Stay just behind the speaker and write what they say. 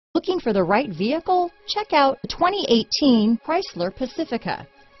Looking for the right vehicle? Check out the 2018 Chrysler Pacifica.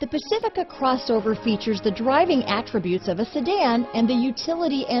 The Pacifica crossover features the driving attributes of a sedan and the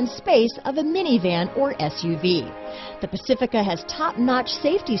utility and space of a minivan or SUV. The Pacifica has top-notch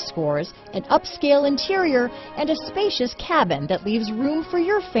safety scores, an upscale interior, and a spacious cabin that leaves room for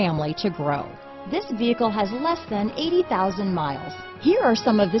your family to grow. This vehicle has less than 80,000 miles. Here are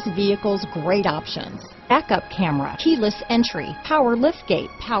some of this vehicle's great options: backup camera, keyless entry, power liftgate,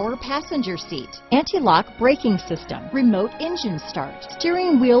 power passenger seat, anti-lock braking system, remote engine start,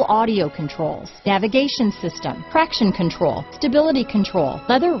 steering wheel audio controls, navigation system, traction control, stability control,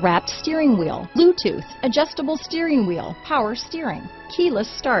 leather-wrapped steering wheel, Bluetooth, adjustable steering wheel, power steering, keyless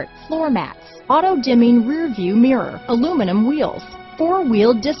start, floor mats, auto-dimming rear view mirror, aluminum wheels,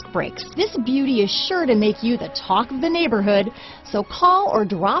 four-wheel disc brakes. This beauty is sure to make you the talk of the neighborhood, so call or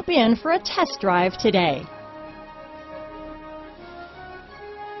drop in for a test drive today.